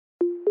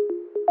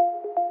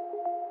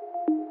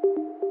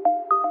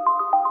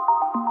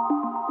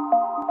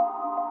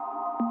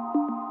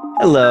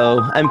Hello,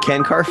 I'm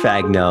Ken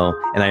Carfagno,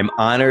 and I'm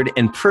honored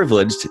and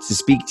privileged to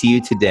speak to you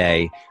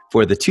today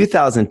for the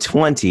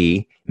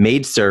 2020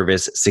 Maid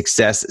Service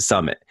Success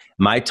Summit.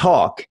 My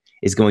talk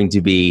is going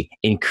to be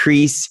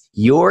increase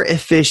your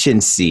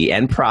efficiency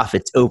and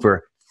profits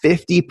over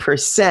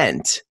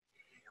 50%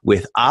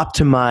 with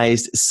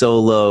optimized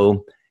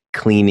solo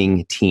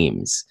cleaning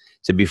teams.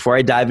 So before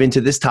I dive into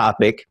this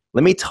topic,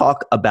 let me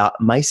talk about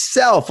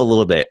myself a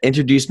little bit,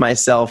 introduce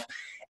myself,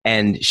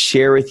 and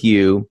share with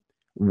you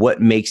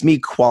what makes me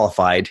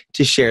qualified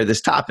to share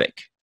this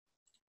topic.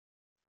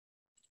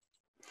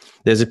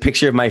 There's a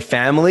picture of my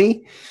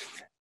family.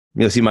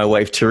 You'll see my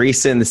wife,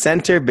 Teresa, in the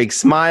center, big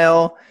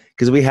smile,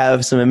 because we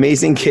have some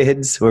amazing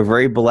kids. We're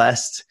very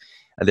blessed.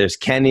 There's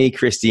Kenny,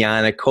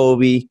 Christiana,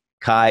 Kobe,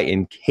 Kai,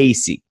 and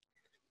Casey.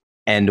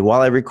 And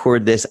while I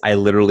record this, I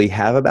literally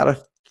have about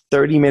a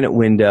 30-minute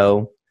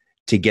window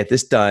to get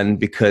this done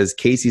because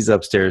Casey's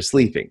upstairs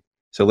sleeping.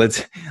 So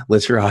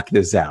let's rock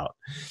this out.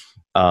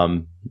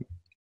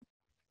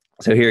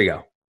 So here we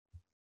go.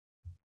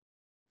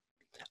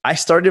 I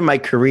started my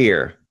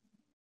career,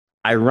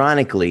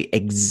 ironically,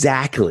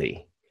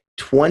 exactly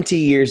 20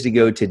 years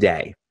ago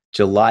today.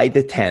 July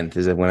the 10th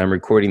is when I'm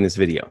recording this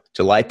video.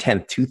 July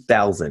 10th,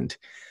 2000.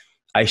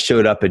 I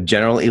showed up at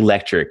General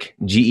Electric,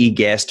 GE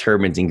gas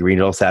turbines in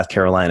Greenville, South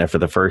Carolina for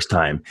the first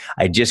time.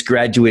 I just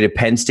graduated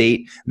Penn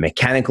State,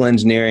 mechanical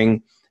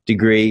engineering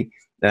degree,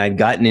 and I'd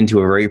gotten into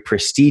a very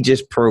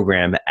prestigious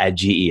program at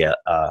GE,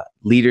 a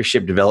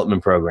leadership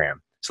development program.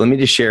 So let me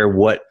just share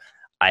what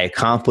I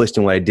accomplished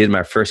and what I did in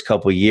my first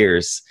couple of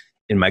years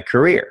in my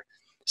career.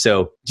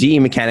 So GE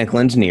mechanical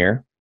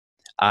engineer,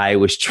 I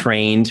was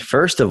trained,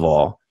 first of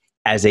all,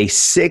 as a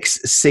Six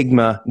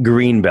Sigma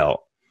green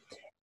belt.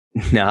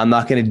 Now, I'm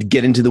not going to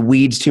get into the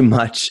weeds too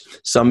much.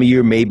 Some of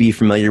you may be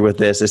familiar with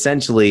this.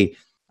 Essentially,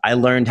 I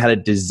learned how to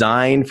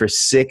design for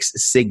Six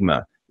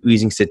Sigma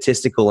using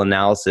statistical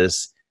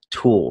analysis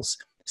tools.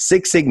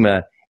 Six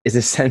Sigma is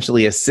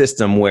essentially a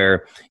system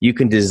where you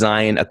can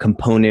design a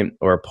component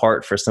or a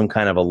part for some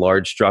kind of a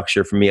large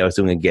structure. For me, I was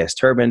doing a gas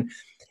turbine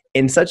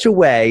in such a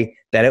way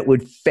that it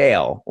would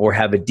fail or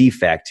have a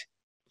defect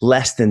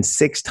less than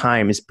 6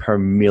 times per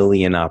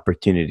million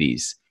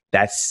opportunities.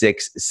 That's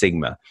Six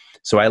Sigma.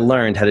 So I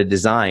learned how to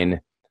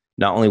design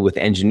not only with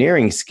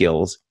engineering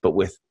skills, but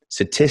with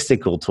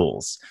statistical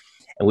tools,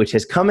 and which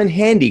has come in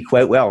handy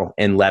quite well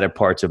in latter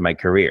parts of my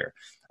career.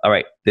 All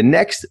right, the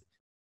next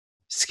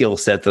skill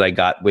set that I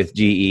got with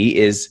GE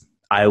is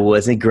I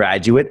was a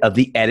graduate of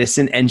the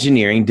Edison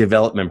Engineering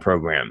Development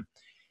Program.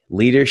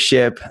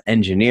 Leadership,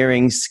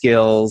 engineering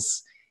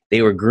skills,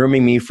 they were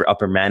grooming me for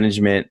upper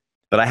management,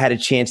 but I had a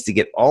chance to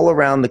get all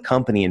around the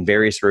company in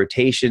various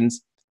rotations.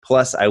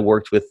 Plus, I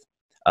worked with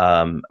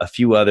a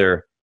few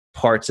other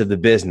parts of the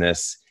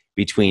business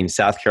between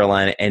South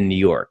Carolina and New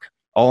York.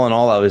 All in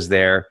all, I was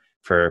there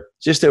for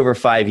just over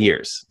 5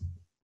 years.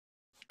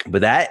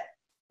 But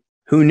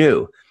who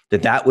knew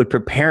that would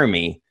prepare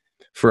me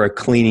for a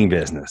cleaning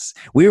business?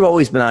 We've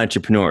always been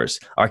entrepreneurs.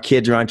 Our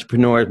kids are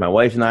entrepreneurs, my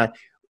wife and I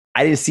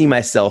didn't see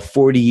myself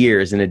 40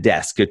 years in a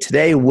desk.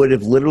 Today would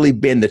have literally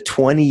been the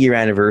 20-year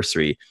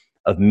anniversary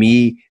of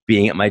me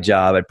being at my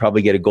job. I'd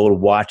probably get a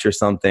gold watch or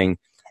something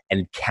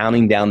and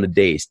counting down the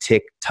days,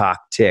 tick, tock,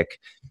 tick,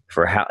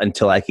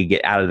 until I could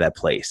get out of that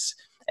place.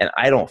 And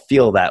I don't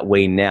feel that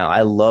way now.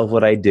 I love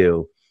what I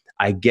do.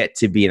 I get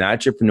to be an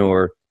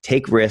entrepreneur,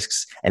 take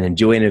risks, and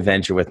enjoy an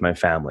adventure with my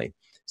family.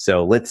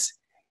 So let's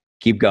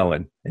keep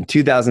going. In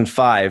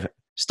 2005,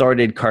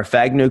 started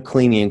Carfagno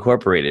Cleaning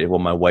Incorporated. Well,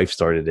 my wife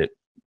started it.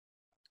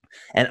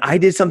 And I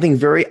did something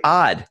very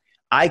odd.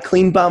 I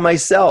cleaned by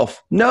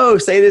myself. No,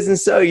 say it isn't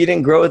so. You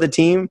didn't grow with a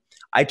team.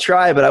 I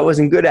tried, but I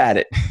wasn't good at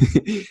it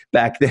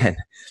back then.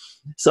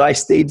 So I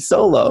stayed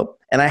solo,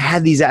 and I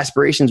had these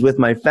aspirations with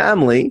my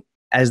family.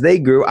 As they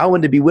grew, I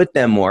wanted to be with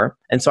them more.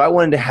 And so I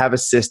wanted to have a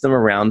system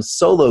around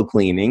solo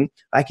cleaning.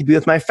 I could be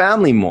with my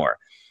family more.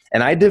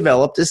 And I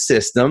developed a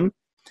system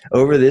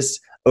over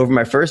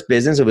my first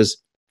business. It was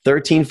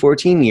 13,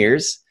 14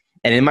 years.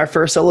 And in my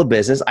first solo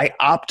business, I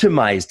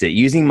optimized it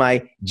using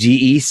my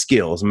GE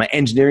skills, my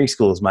engineering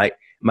skills, my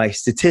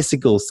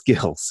statistical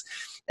skills.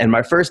 And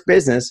my first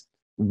business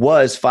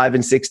was 5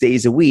 and 6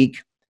 days a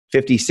week,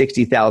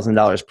 $50,000,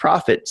 $60,000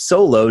 profit,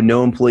 solo,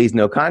 no employees,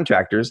 no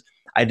contractors.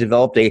 I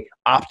developed a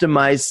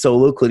optimized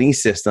solo cleaning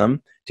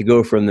system to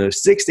go from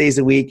those 6 days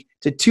a week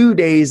to 2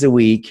 days a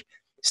week,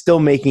 still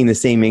making the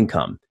same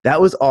income.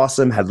 That was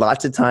awesome. Had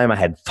lots of time. I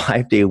had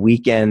 5-day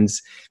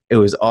weekends. It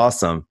was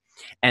awesome.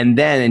 And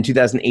then in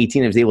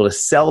 2018, I was able to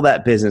sell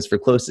that business for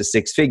close to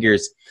 6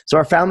 figures. So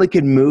our family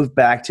could move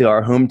back to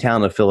our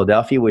hometown of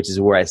Philadelphia, which is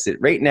where I sit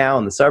right now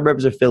in the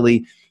suburbs of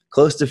Philly,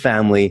 close to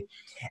family.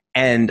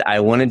 And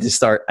I wanted to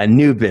start a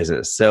new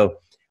business. So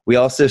we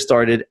also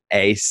started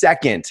a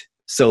second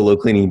solo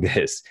cleaning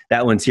biz.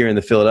 That one's here in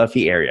the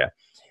Philadelphia area.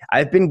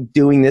 I've been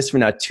doing this for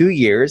now 2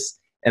 years,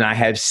 and I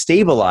have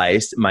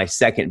stabilized my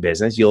second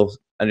business. You'll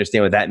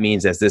understand what that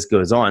means as this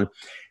goes on.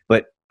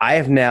 But I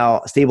have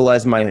now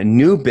stabilized my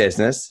new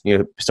business.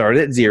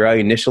 Started at 0,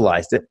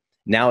 initialized it.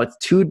 Now it's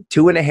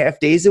 2.5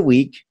 days a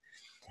week.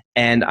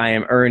 and I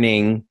am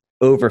earning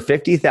over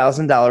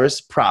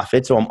 $50,000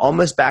 profit. So I'm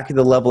almost back to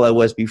the level I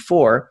was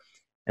before,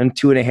 and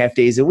 2.5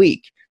 days a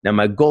week. Now,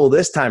 my goal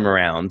this time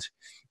around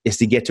is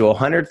to get to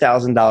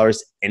 $100,000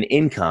 in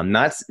income,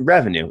 not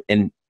revenue,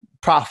 and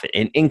profit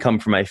and income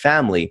for my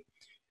family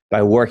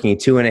by working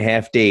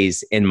 2.5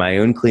 days in my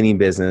own cleaning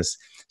business,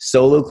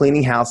 solo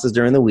cleaning houses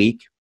during the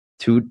week,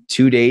 two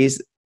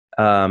days,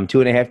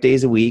 2.5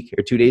 days a week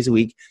or 2 days a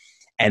week.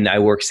 And I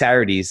work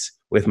Saturdays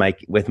with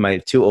my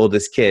two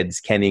oldest kids,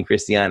 Kenny and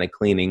Christiana,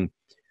 cleaning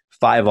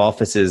 5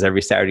 offices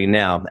every Saturday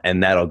now,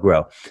 and that'll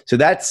grow. So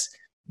that's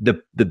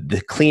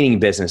the cleaning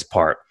business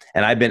part.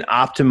 And I've been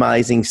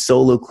optimizing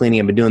solo cleaning.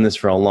 I've been doing this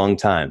for a long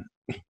time.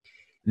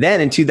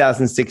 Then in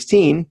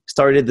 2016,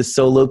 started the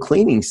solo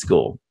cleaning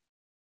school.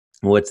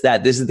 What's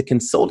that? This is the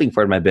consulting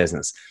part of my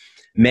business.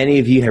 Many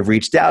of you have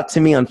reached out to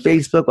me on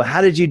Facebook. Well,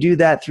 how did you do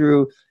that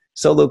through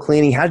solo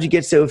cleaning? How did you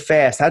get so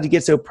fast? How did you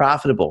get so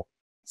profitable?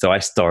 So I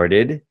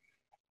started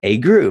a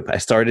group. I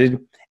started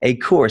a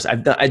course. I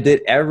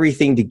did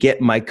everything to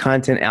get my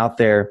content out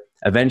there.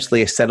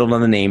 Eventually, I settled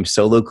on the name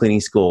Solo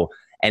Cleaning School.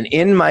 And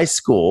in my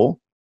school,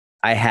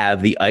 I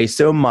have the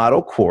ISO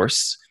model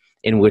course,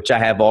 in which I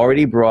have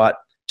already brought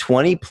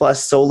 20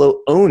 plus solo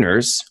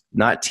owners,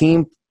 not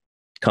team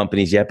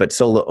companies yet, but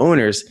solo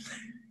owners.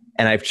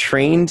 And I've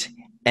trained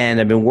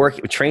and I've been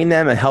train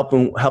them and help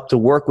to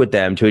work with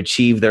them to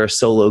achieve their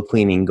solo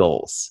cleaning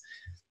goals.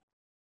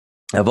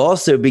 I've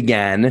also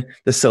began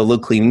the Solo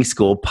Cleaning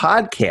School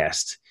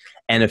podcast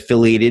and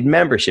affiliated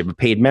membership, a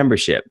paid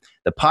membership.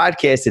 The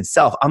podcast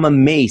itself, I'm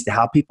amazed at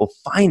how people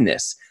find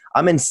this.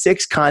 I'm in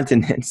 6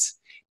 continents,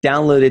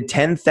 downloaded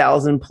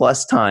 10,000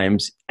 plus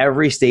times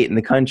every state in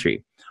the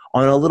country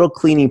on a little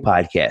cleaning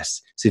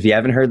podcast. So if you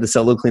haven't heard the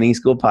Solo Cleaning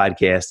School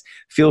podcast,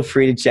 feel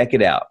free to check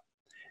it out.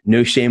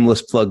 No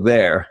shameless plug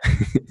there.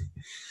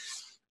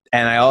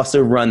 And I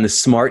also run the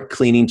Smart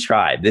Cleaning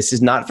Tribe. This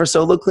is not for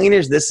solo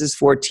cleaners. This is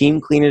for team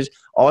cleaners,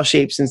 all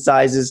shapes and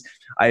sizes.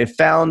 I have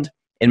found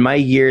in my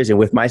years and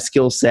with my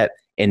skill set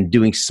in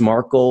doing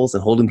SMART goals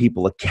and holding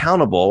people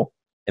accountable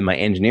in my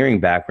engineering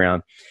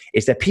background,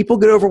 is that people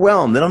get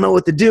overwhelmed. They don't know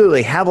what to do.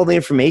 They have all the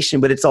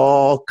information, but it's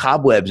all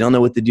cobwebs. They don't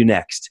know what to do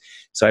next.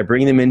 So I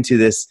bring them into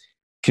this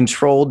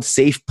controlled,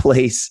 safe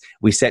place.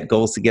 We set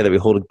goals together. We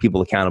hold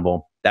people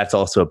accountable. That's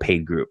also a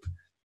paid group.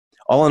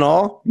 All in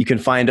all, you can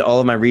find all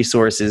of my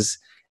resources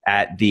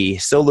at the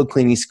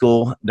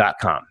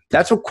solocleaningschool.com.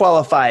 That's what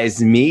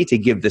qualifies me to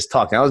give this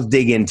talk. Now let's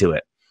dig into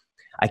it.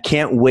 I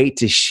can't wait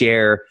to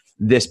share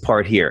this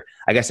part here.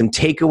 I got some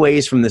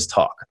takeaways from this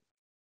talk.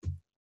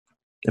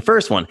 The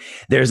first one,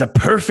 there's a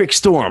perfect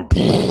storm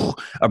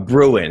of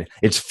brewing.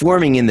 It's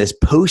forming in this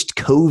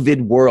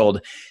post-COVID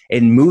world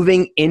and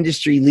moving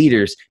industry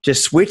leaders to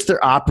switch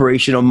their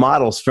operational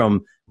models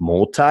from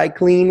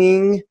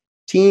multi-cleaning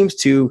teams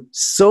to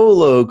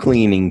solo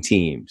cleaning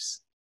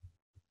teams.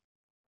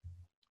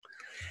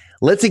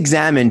 Let's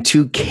examine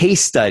 2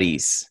 case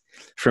studies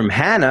from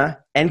Hannah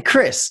and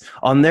Chris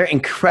on their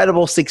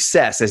incredible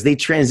success as they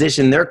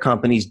transition their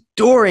companies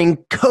during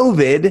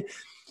COVID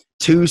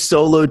to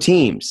solo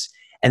teams.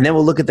 And then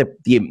we'll look at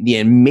the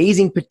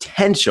amazing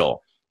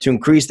potential to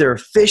increase their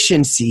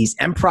efficiencies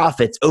and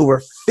profits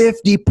over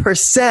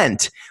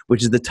 50%,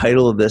 which is the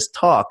title of this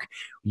talk,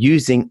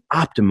 using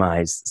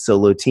optimized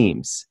solo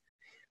teams.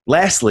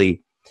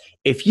 Lastly,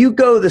 if you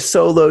go the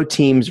solo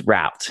teams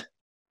route,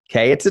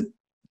 okay, it's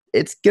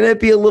going to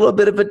be a little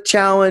bit of a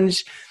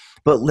challenge,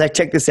 but let's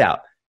check this out.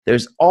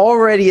 There's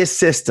already a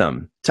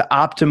system to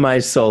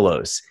optimize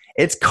solos.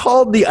 It's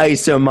called the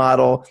ISO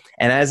model,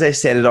 and as I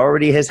said, it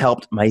already has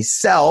helped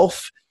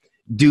myself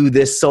do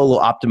this solo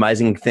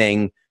optimizing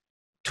thing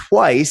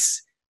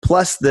twice,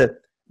 plus the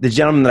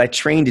gentleman that I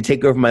trained to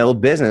take over my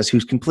old business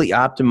who's completely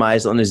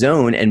optimized on his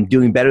own and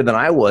doing better than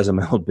I was in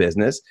my old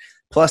business,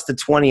 plus the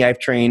 20 I've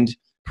trained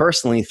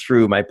personally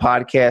through my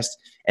podcast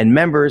and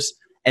members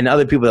and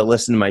other people that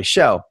listen to my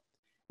show.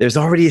 There's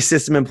already a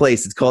system in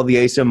place. It's called the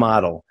ISO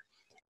model,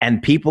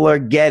 and people are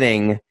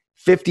getting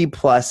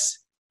 50+%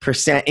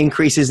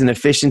 increases in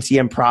efficiency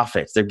and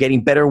profits. They're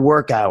getting better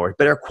work hours,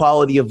 better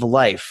quality of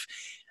life.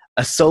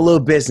 A solo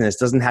business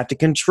doesn't have to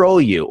control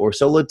you, or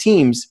solo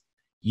teams,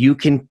 you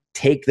can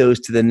take those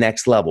to the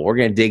next level. We're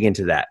going to dig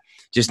into that.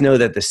 Just know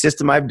that the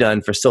system I've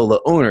done for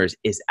solo owners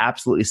is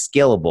absolutely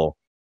scalable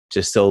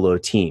to solo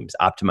teams,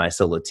 optimized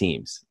solo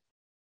teams.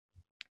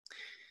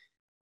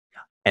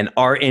 And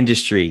our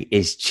industry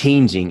is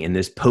changing in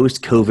this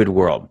post-COVID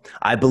world.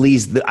 I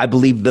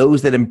believe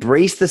those that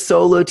embrace the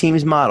solo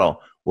teams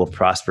model will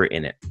prosper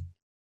in it.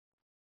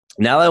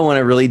 Now I want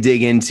to really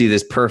dig into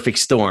this perfect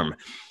storm.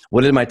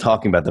 What am I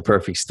talking about, the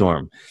perfect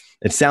storm?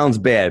 It sounds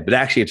bad, but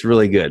actually it's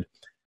really good.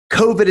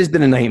 COVID has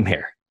been a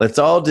nightmare. Let's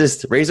all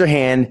just raise our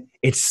hand.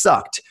 It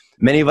sucked.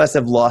 Many of us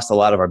have lost a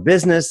lot of our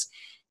business.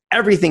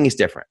 Everything is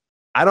different.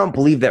 I don't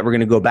believe that we're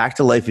going to go back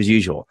to life as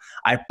usual.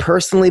 I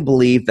personally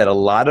believe that a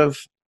lot of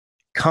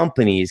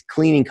companies,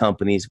 cleaning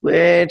companies,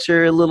 which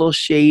are a little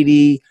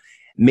shady,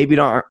 maybe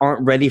aren't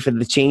ready for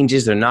the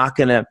changes. They're not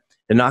going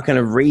They're not going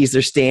to raise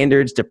their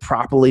standards to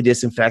properly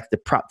disinfect,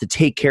 to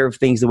take care of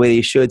things the way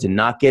they should, to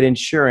not get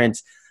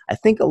insurance. I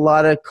think a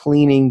lot of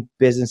cleaning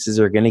businesses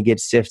are going to get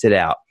sifted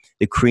out.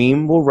 The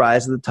cream will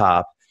rise to the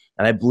top,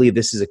 and I believe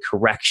this is a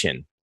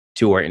correction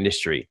to our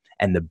industry.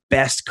 And the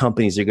best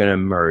companies are going to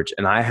emerge.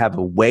 And I have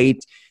a way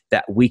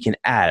that we can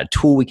add, a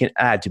tool we can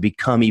add to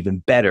become even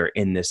better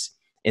in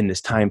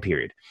this time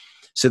period.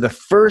 So the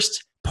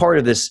first part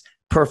of this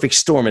perfect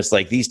storm, it's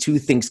like these two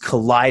things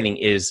colliding,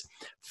 is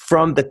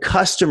from the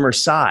customer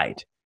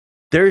side.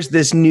 There's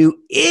this new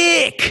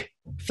ick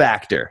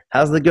factor.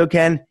 How's that go,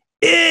 Ken?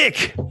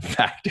 Ick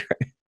factor.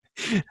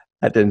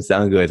 That didn't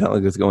sound good. It sounded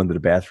like it was going to the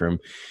bathroom.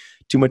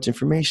 Too much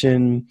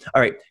information.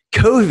 All right.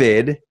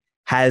 COVID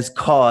has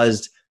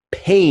caused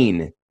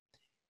pain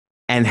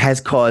and has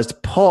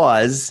caused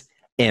pause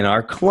in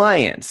our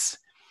clients.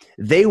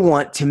 They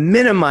want to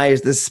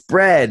minimize the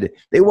spread.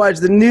 They watch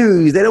the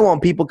news. They don't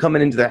want people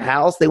coming into their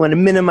house. They want to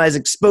minimize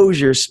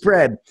exposure,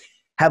 spread,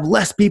 have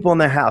less people in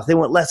their house. They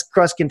want less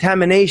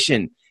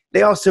cross-contamination.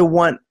 They also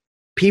want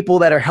people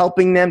that are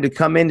helping them to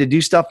come in to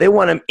do stuff. They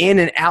want them in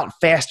and out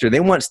faster. They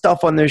want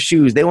stuff on their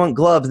shoes. They want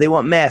gloves. They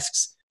want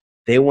masks.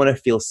 They want to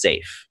feel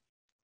safe.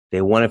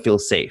 They want to feel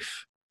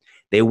safe.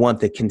 They want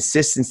the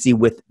consistency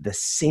with the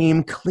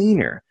same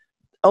cleaner.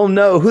 Oh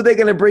no, who are they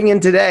going to bring in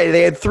today?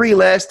 They had 3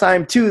 last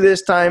time, 2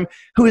 this time.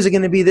 Who is it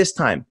going to be this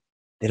time?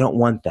 They don't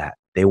want that.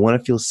 They want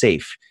to feel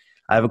safe.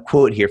 I have a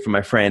quote here from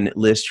my friend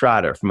Liz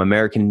Trotter from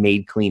American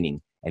Maid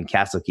Cleaning and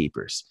Castle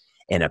Keepers.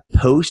 In a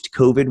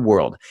post-COVID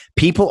world,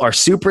 people are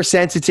super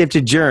sensitive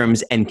to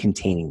germs and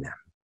containing them.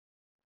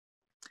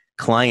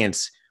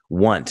 Clients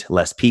want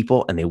less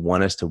people and they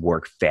want us to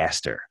work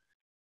faster.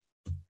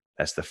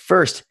 That's the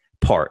first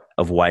part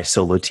of why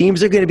solo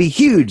teams are going to be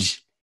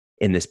huge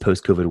in this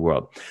post-COVID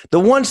world. The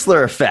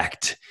Onceler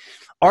effect.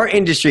 Our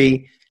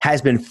industry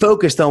has been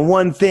focused on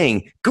one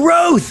thing: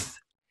 growth.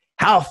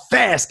 How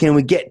fast can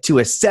we get to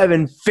a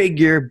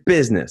 7-figure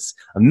business,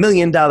 $1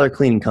 million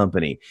cleaning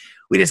company?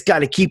 We just got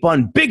to keep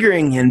on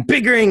biggering and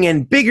biggering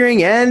and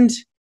biggering and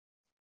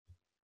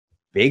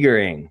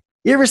biggering.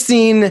 You ever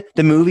seen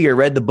the movie or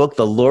read the book,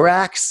 The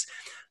Lorax?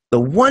 The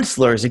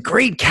Onceler is a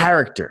great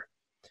character.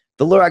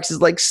 The Lorax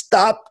is like,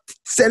 stop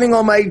sending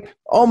all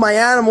my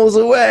animals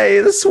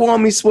away. The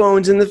swami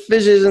swans and the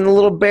fishes and the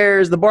little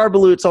bears, the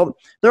barbaloots,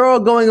 they're all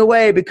going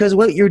away because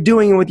what you're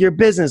doing with your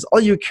business, all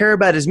you care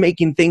about is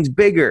making things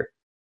bigger.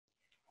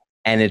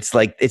 And it's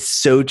like, it's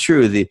so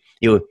true. The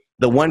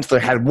Onceler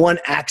had 1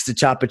 axe to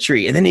chop a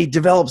tree, and then he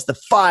develops the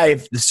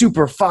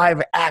super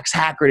 5 axe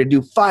hacker to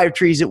do 5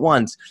 trees at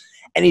once.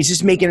 And he's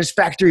just making his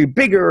factory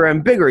bigger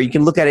and bigger. You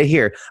can look at it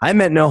here. I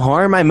meant no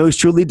harm. I most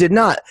truly did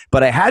not.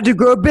 But I had to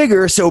grow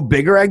bigger, so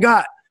bigger I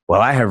got.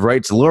 Well, I have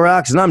rights,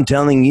 Lorax, and I'm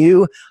telling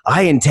you,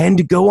 I intend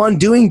to go on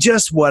doing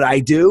just what I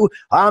do.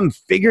 I'm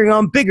figuring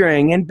on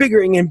biggering and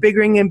biggering and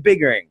biggering and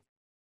biggering.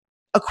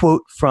 A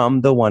quote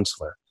from the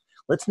Onceler.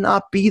 Let's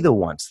not be the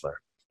Onceler.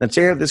 Let's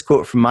hear this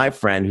quote from my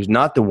friend who's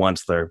not the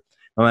Onceler,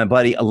 my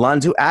buddy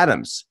Alonzo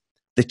Adams,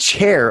 the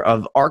chair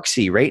of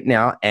ARCSI right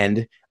now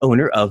and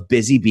owner of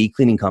Busy Bee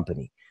Cleaning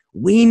Company.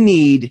 We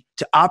need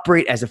to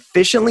operate as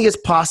efficiently as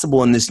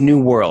possible in this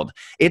new world.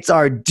 It's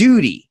our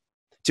duty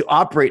to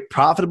operate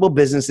profitable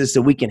businesses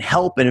so we can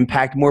help and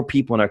impact more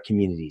people in our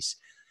communities.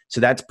 So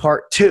that's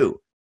part 2.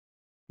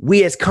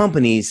 We as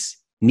companies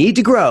need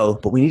to grow,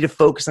 but we need to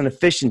focus on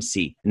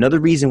efficiency. Another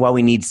reason why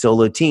we need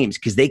solo teams,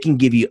 because they can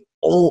give you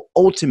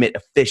ultimate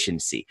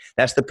efficiency.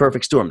 That's the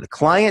perfect storm. The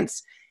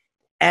clients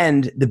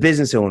and the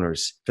business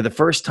owners, for the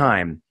first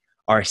time,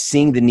 are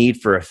seeing the need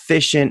for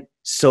efficient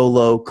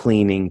solo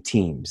cleaning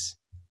teams.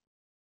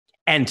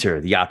 Enter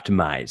the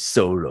optimized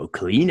solo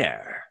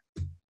cleaner.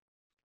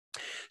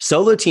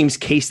 Solo teams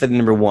case study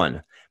number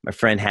 1. My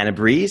friend Hannah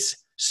Breeze,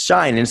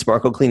 Shine and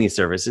Sparkle Cleaning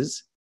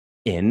Services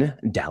in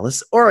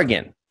Dallas,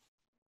 Oregon.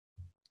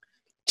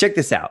 Check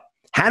this out.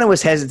 Hannah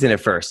was hesitant at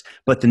first,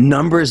 but the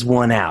numbers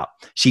won out.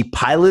 She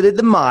piloted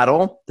the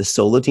model, the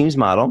solo teams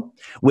model,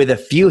 with a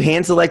few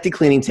hand-selected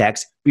cleaning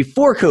techs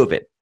before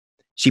COVID.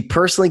 She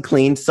personally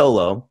cleaned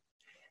solo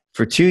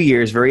for 2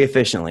 years very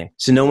efficiently,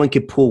 so no one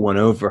could pull one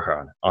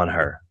over on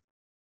her.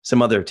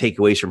 Some other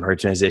takeaways from her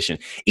transition.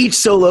 Each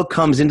solo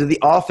comes into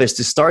the office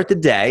to start the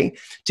day,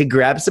 to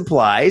grab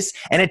supplies,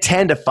 and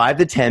attend a 5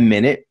 to 10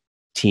 minute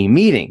team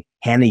meeting.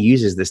 Hannah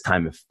uses this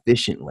time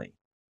efficiently.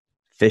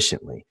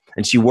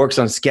 And she works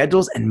on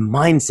schedules and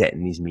mindset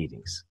in these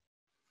meetings.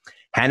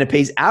 Hannah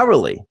pays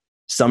hourly.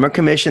 Some are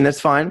commission,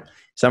 that's fine.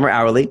 Some are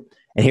hourly.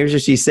 And here's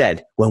what she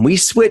said. When we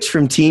switched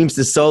from teams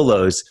to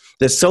solos,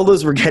 the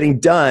solos were getting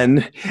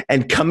done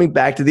and coming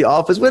back to the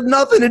office with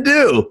nothing to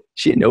do.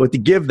 She didn't know what to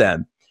give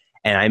them.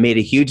 And I made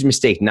a huge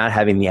mistake not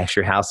having the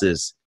extra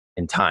houses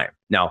in time.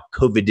 Now,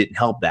 COVID didn't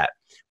help that,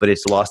 but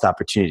it's lost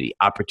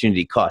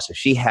opportunity cost. If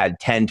she had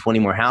 10, 20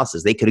 more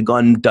houses, they could have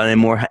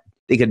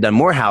done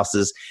more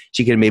houses.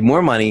 She could have made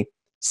more money,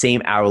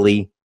 same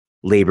hourly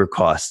labor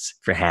costs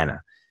for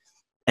Hannah.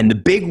 And the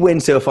big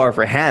win so far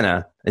for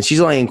Hannah, and she's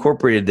only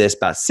incorporated this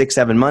about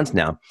 6-7 months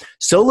now,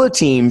 solo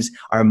teams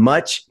are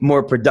much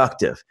more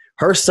productive.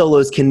 Her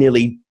solos can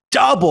nearly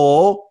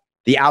double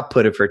the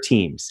output of her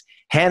teams.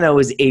 Hannah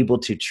was able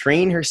to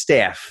trim her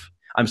staff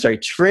and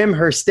train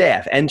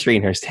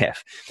her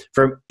staff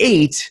from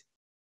 8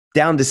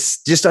 down to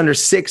just under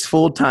 6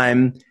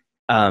 full-time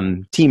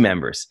team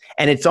members.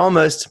 And it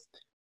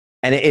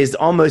is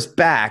almost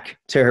back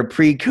to her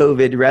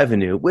pre-COVID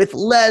revenue with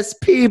less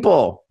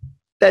people.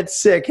 That's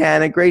sick,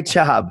 Hannah. Great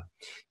job.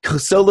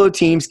 Solo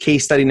teams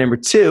case study number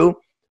 2,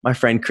 my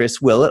friend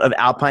Chris Willett of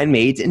Alpine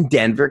Maids in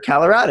Denver,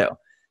 Colorado.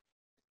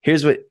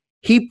 Here's what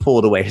he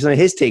pulled away. Here's some of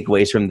his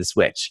takeaways from the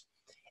switch.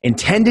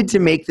 Intended to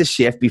make the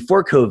shift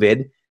before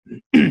COVID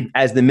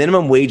as the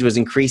minimum wage was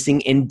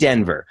increasing in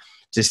Denver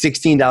to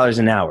 $16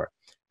 an hour.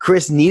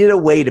 Chris needed a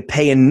way to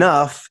pay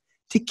enough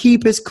to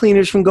keep his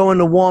cleaners from going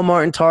to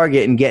Walmart and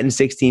Target and getting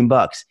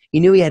 $16. He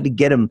knew he had to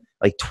get them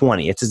like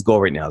 20. It's his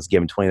goal right now, is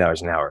give him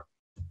 $20 an hour.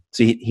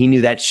 So he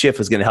knew that shift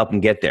was going to help him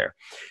get there.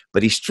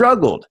 But he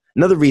struggled.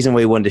 Another reason why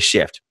he wanted to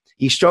shift.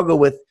 He struggled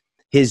with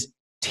his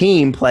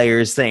team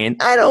players saying,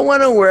 I don't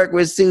want to work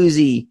with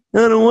Susie.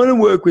 I don't want to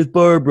work with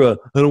Barbara.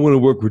 I don't want to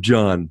work with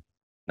John.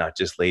 Not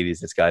just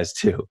ladies, it's guys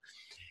too.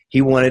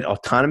 He wanted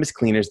autonomous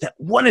cleaners that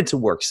wanted to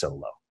work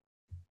solo.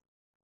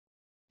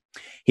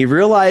 He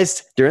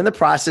realized during the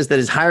process that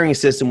his hiring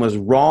system was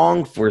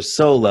wrong for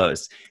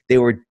solos. They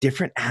were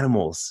different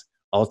animals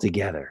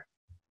altogether.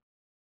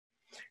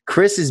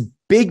 Chris's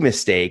big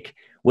mistake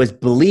was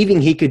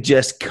believing he could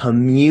just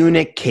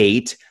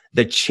communicate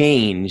the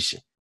change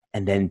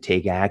and then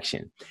take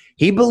action.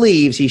 He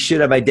believes he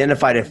should have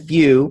identified a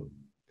few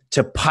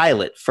to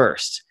pilot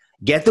first,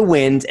 get the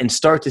wins, and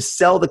start to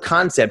sell the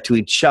concept to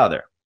each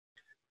other.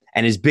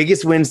 And his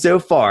biggest win so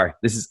far,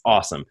 this is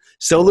awesome.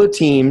 Solo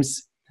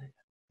teams,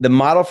 the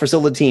model for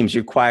solo teams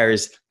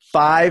requires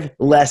 5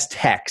 less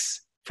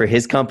techs for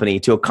his company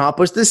to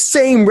accomplish the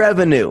same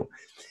revenue,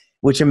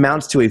 which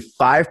amounts to a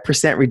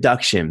 5%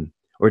 reduction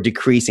or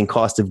decrease in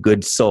cost of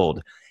goods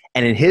sold.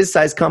 And in his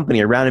size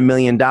company, around $1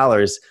 million,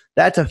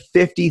 that's a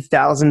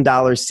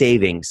 $50,000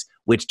 savings,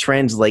 which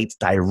translates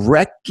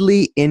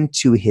directly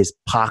into his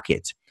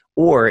pocket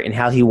or in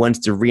how he wants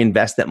to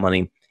reinvest that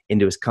money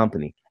into his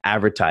company.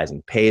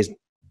 Advertising, pay his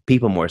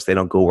people more so they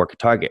don't go work at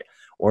Target,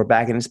 or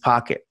back in his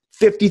pocket.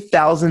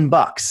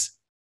 $50,000.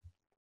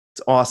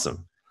 It's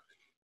awesome.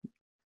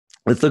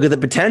 Let's look at the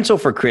potential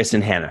for Chris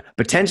and Hannah.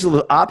 Potential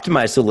to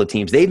optimize solo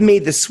teams. They've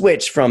made the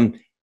switch from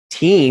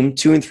team,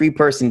 2 and 3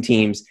 person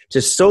teams,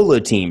 to solo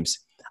teams.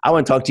 I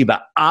want to talk to you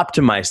about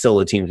optimized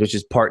solo teams, which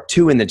is part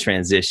 2 in the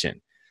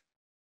transition.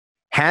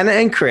 Hannah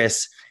and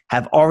Chris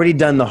have already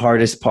done the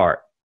hardest part.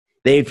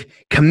 They've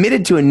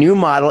committed to a new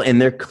model in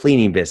their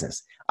cleaning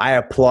business. I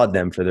applaud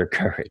them for their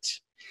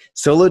courage.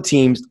 Solo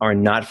teams are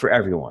not for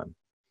everyone,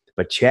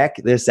 but check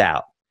this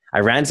out. I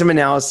ran some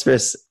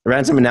analysis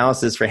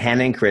for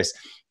Hannah and Chris,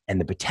 and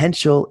the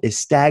potential is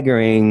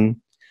staggering.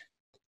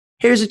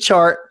 Here's a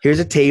chart. Here's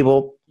a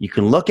table. You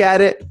can look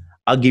at it.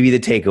 I'll give you the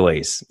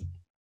takeaways.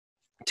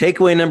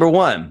 Takeaway number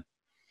 1.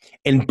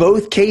 In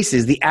both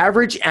cases, the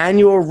average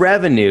annual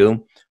revenue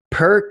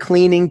per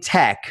cleaning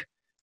tech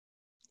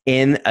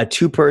in a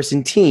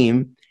 2-person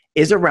team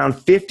is around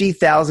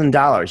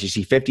 $50,000. You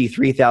see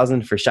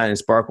 $53,000 for Shine and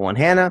Sparkle and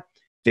Hannah,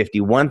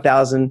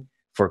 $51,000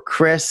 for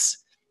Chris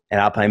and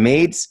Alpine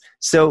Maids.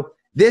 So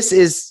this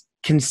is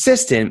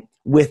consistent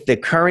with the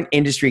current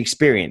industry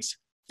experience,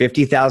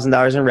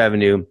 $50,000 in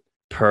revenue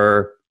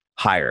per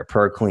hire,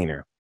 per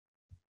cleaner.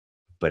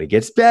 But it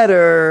gets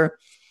better.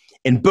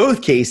 In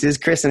both cases,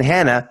 Chris and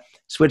Hannah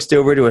switched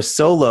over to a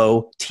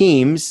solo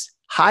teams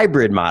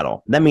hybrid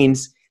model. That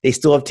means they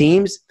still have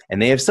teams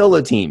and they have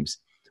solo teams,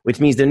 which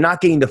means they're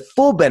not getting the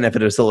full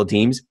benefit of solo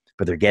teams,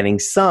 but they're getting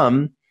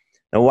some.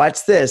 Now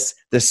watch this.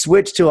 The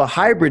switch to a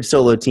hybrid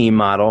solo team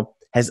model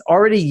has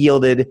already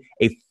yielded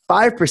a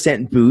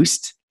 5%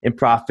 boost in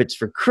profits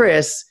for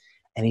Chris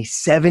and a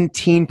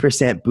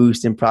 17%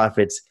 boost in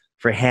profits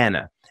for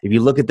Hannah. If you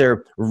look at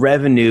their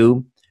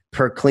revenue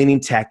per cleaning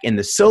tech in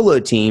the solo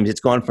teams, it's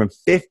gone from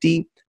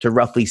 $50,000 to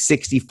roughly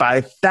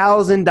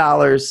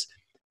 $65,000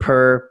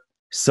 per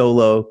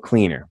solo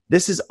cleaner.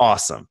 This is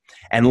awesome.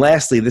 And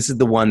lastly, this is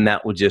the one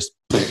that will just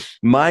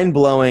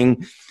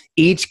mind-blowing.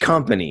 Each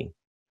company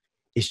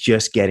is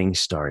just getting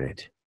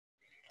started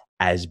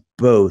as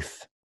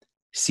both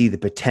see the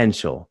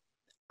potential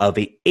of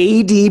a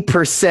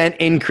 80%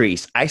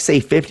 increase. I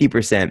say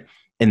 50%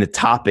 in the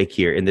topic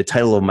here, in the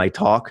title of my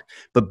talk,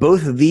 but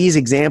both of these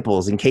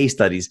examples and case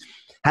studies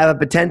have a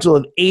potential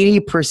of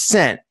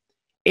 80%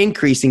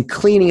 increase in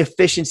cleaning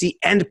efficiency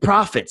and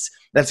profits.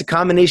 That's a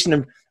combination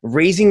of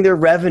raising their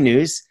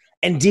revenues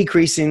and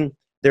decreasing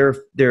their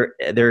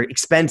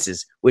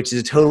expenses, which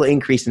is a total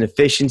increase in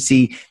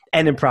efficiency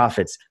and in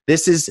profits.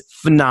 This is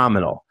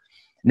phenomenal.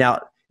 Now,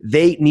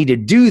 they need to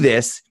do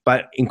this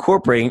by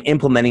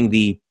implementing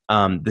the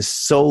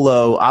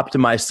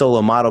optimized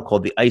solo model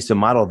called the ISO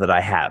model that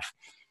I have.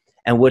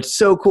 And what's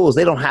so cool is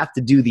they don't have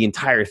to do the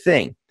entire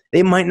thing.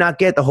 They might not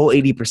get the whole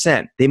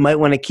 80%. They might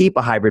want to keep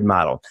a hybrid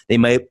model. They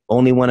might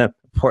only want to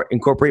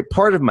incorporate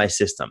part of my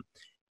system.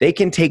 They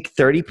can take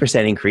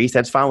 30% increase.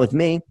 That's fine with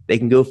me. They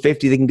can go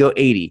 50, they can go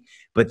 80.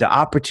 but the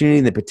opportunity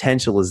and the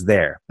potential is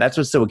there. That's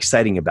what's so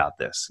exciting about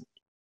this.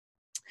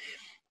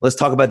 Let's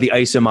talk about the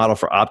ISO model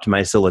for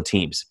optimized solo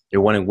teams.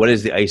 You're wondering, what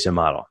is the ISO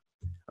model?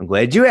 I'm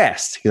glad you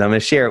asked, because I'm going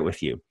to share it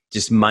with you.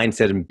 Just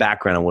mindset and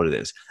background on what it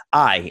is.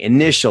 I,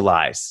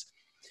 initialize.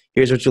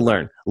 Here's what you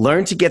learn.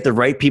 Learn to get the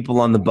right people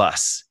on the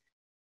bus.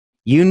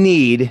 You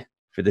need,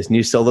 for this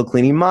new solo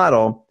cleaning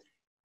model,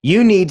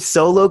 you need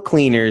solo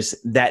cleaners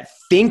that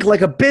think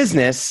like a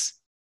business,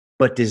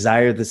 but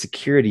desire the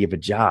security of a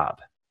job.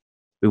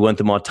 We want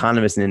them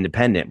autonomous and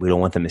independent. We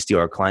don't want them to steal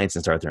our clients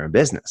and start their own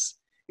business.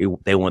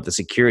 They want the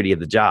security of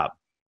the job.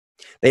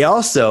 They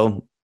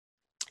also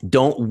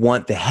don't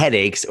want the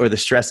headaches or the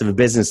stress of a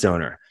business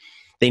owner.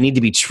 They need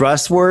to be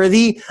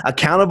trustworthy,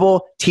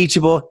 accountable,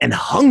 teachable, and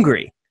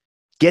hungry.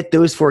 Get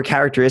those 4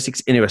 characteristics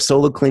into a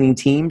solo cleaning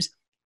teams,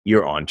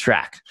 you're on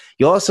track.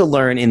 You'll also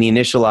learn in the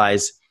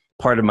initialize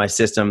part of my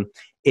system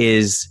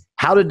is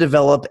how to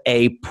develop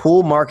a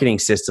pull marketing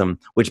system,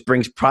 which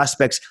brings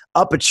prospects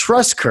up a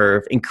trust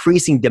curve,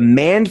 increasing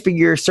demand for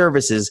your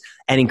services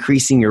and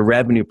increasing your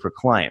revenue per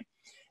client.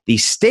 The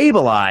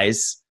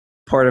stabilize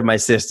part of my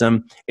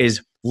system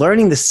is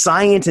learning the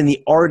science and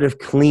the art of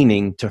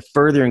cleaning to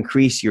further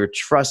increase your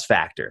trust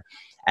factor.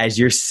 As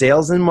your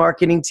sales and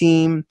marketing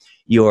team,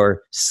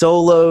 your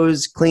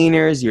solos,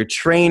 cleaners, your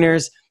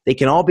trainers, they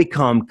can all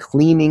become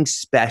cleaning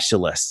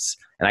specialists,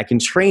 and I can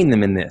train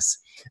them in this.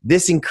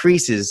 This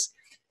increases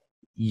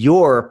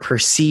your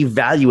perceived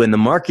value in the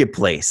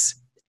marketplace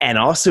and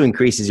also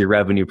increases your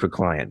revenue per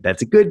client.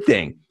 That's a good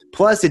thing.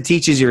 Plus, it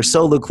teaches your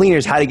solo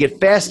cleaners how to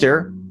get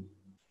faster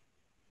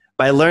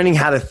by learning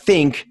how to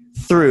think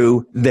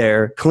through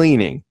their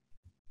cleaning.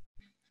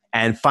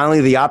 And finally,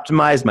 the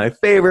optimize, my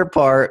favorite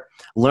part,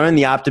 learn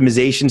the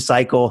optimization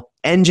cycle.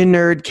 Engine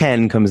nerd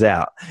Ken comes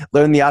out.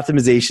 Learn the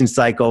optimization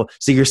cycle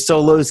so your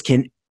solos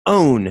can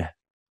own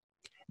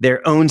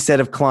their own set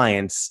of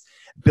clients,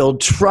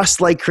 build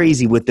trust like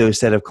crazy with those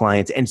set of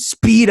clients, and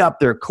speed up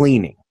their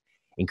cleaning.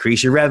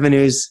 Increase your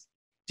revenues,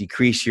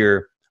 decrease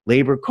your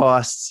labor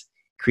costs,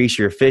 increase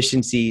your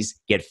efficiencies,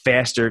 get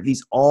faster.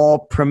 These all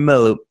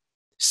promote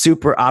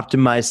super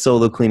optimized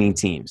solo cleaning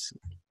teams.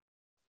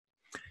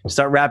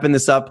 Start wrapping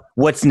this up.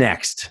 What's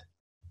next?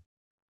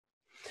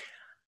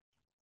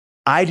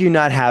 I do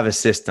not have a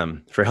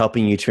system for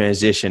helping you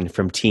transition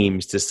from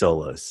teams to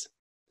solos.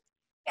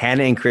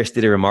 Hannah and Chris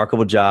did a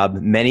remarkable job.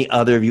 Many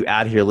other of you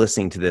out here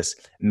listening to this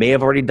may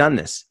have already done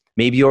this.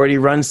 Maybe you already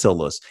run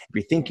solos. If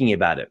you're thinking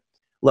about it,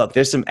 look,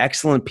 there's some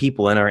excellent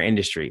people in our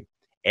industry.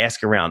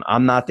 Ask around.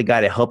 I'm not the guy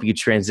to help you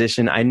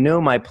transition. I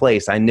know my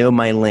place. I know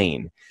my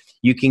lane.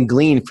 You can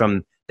glean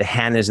from the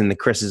Hannahs and the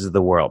Chris's of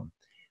the world.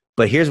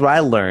 But here's what I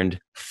learned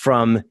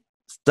from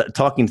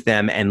talking to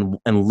them and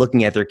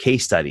looking at their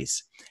case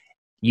studies.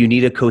 You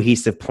need a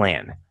cohesive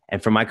plan.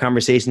 And from my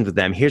conversations with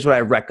them, here's what I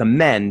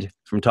recommend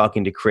from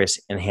talking to Chris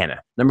and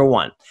Hannah. Number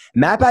 1,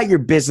 map out your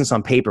business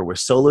on paper with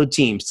solo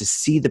teams to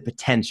see the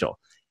potential.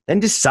 Then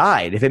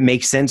decide if it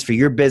makes sense for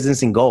your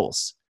business and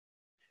goals.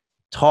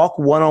 Talk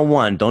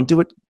one-on-one. Don't do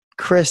what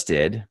Chris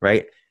did,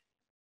 right?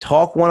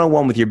 Talk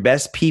one-on-one with your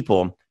best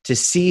people to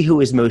see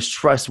who is most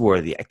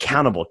trustworthy,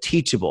 accountable,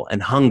 teachable,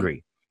 and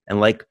hungry. And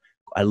like,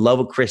 I love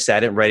what Chris said. I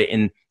didn't write it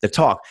in the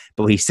talk,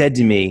 but he said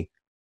to me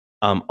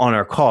on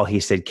our call, he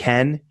said,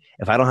 Ken,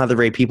 if I don't have the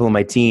right people on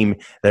my team,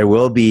 there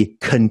will be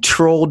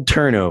controlled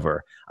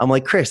turnover. I'm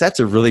like, Chris, that's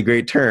a really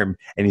great term.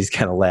 And he's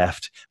kind of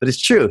laughed. But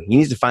it's true. He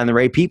needs to find the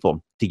right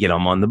people to get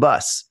them on the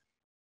bus.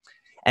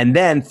 And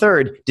then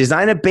 3rd,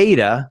 design a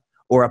beta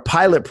or a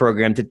pilot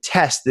program to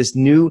test this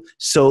new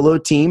solo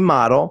team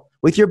model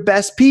with your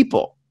best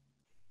people.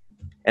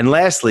 And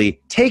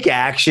lastly, take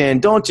action.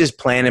 Don't just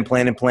plan and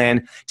plan and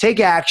plan.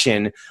 Take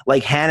action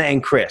like Hannah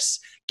and Chris.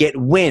 Get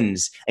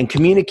wins and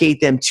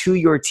communicate them to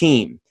your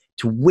team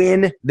to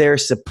win their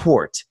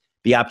support.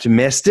 Be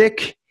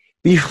optimistic,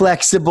 be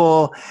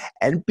flexible,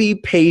 and be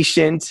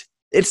patient.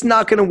 It's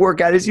not going to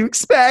work out as you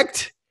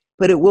expect,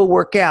 but it will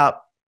work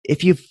out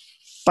if you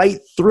fight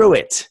through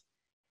it.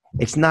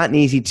 It's not an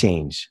easy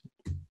change.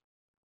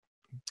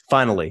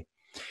 Finally,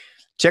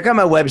 check out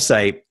my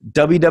website,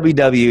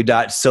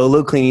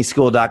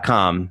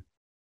 www.solocleaningschool.com.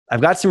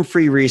 I've got some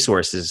free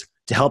resources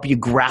to help you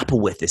grapple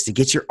with this, to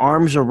get your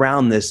arms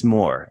around this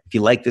more. If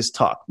you like this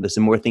talk, there's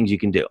some more things you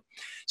can do.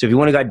 So if you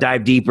want to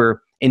dive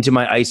deeper into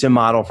my ISO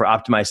model for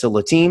optimized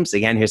solo teams,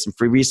 again, here's some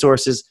free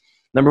resources.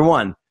 Number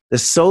 1, the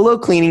Solo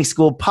Cleaning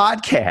School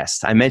podcast.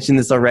 I mentioned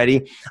this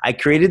already. I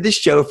created this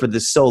show for the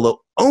solo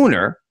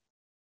owner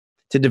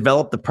to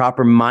develop the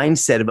proper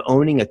mindset of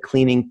owning a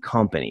cleaning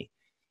company.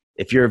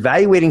 If you're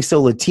evaluating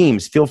solo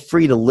teams, feel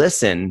free to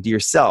listen to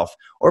yourself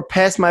or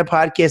pass my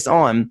podcast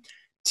on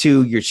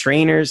to your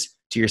trainers,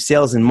 to your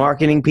sales and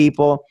marketing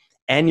people,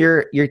 and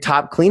your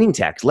top cleaning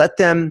techs. Let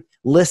them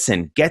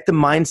listen, get the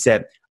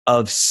mindset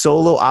of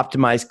solo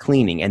optimized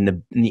cleaning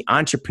and the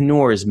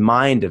entrepreneur's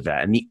mind of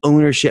that and the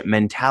ownership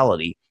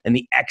mentality and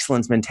the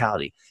excellence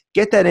mentality.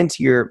 Get that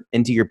into your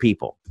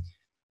people.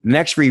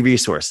 Next free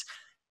resource,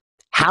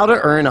 how to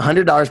earn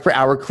 $100 per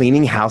hour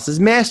cleaning houses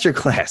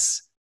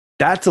masterclass.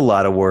 That's a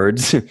lot of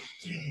words.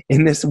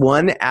 In this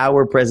 1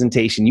 hour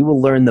presentation, you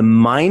will learn the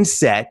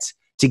mindset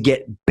to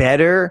get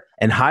better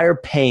and higher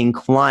paying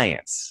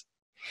clients,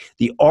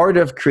 the art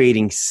of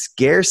creating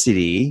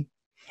scarcity,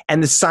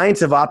 and the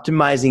science of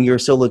optimizing your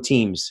solo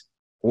teams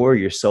or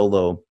your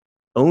solo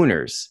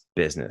owner's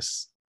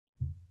business.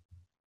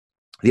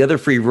 The other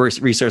free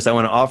resource I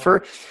want to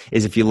offer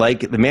is, if you like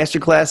the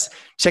masterclass,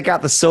 check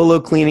out the Solo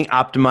Cleaning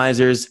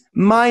Optimizers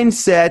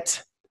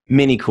Mindset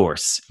mini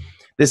course.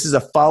 This is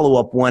a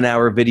follow-up 1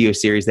 hour video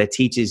series that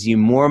teaches you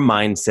more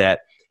mindset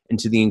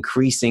into the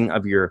increasing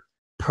of your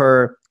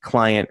per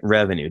client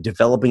revenue,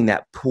 developing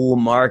that pool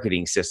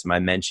marketing system I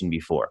mentioned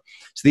before.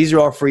 So these are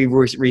all free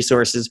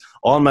resources,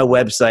 all on my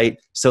website,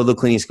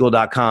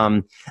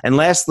 solocleaningschool.com. And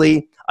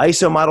lastly,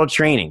 ISO model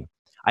training.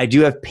 I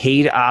do have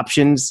paid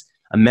options,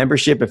 a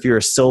membership if you're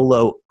a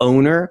solo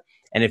owner,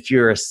 and if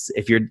you're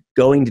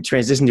going to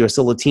transition to a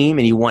solo team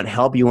and you want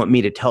help, you want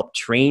me to help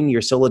train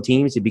your solo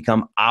teams to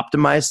become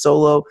optimized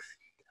solo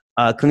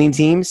cleaning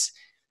teams,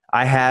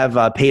 I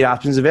have paid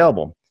options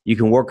available. You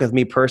can work with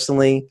me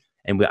personally,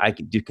 and I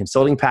can do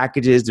consulting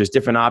packages. There's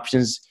different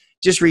options.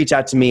 Just reach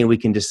out to me and we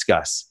can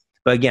discuss.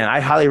 But again, I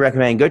highly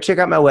recommend go check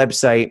out my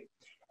website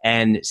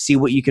and see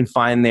what you can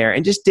find there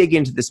and just dig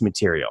into this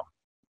material.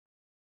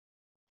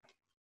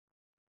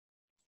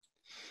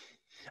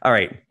 All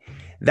right.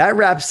 That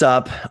wraps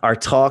up our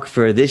talk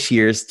for this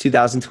year's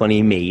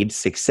 2020 Maid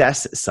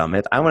Success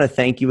Summit. I want to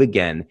thank you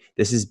again.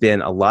 This has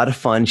been a lot of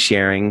fun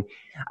sharing.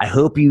 I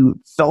hope you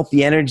felt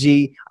the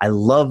energy. I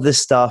love this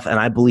stuff, and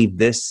I believe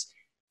this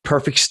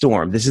perfect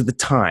storm, this is the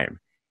time.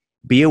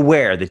 Be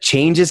aware, the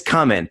change is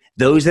coming.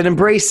 Those that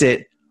embrace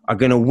it are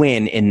going to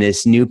win in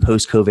this new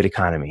post-COVID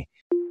economy.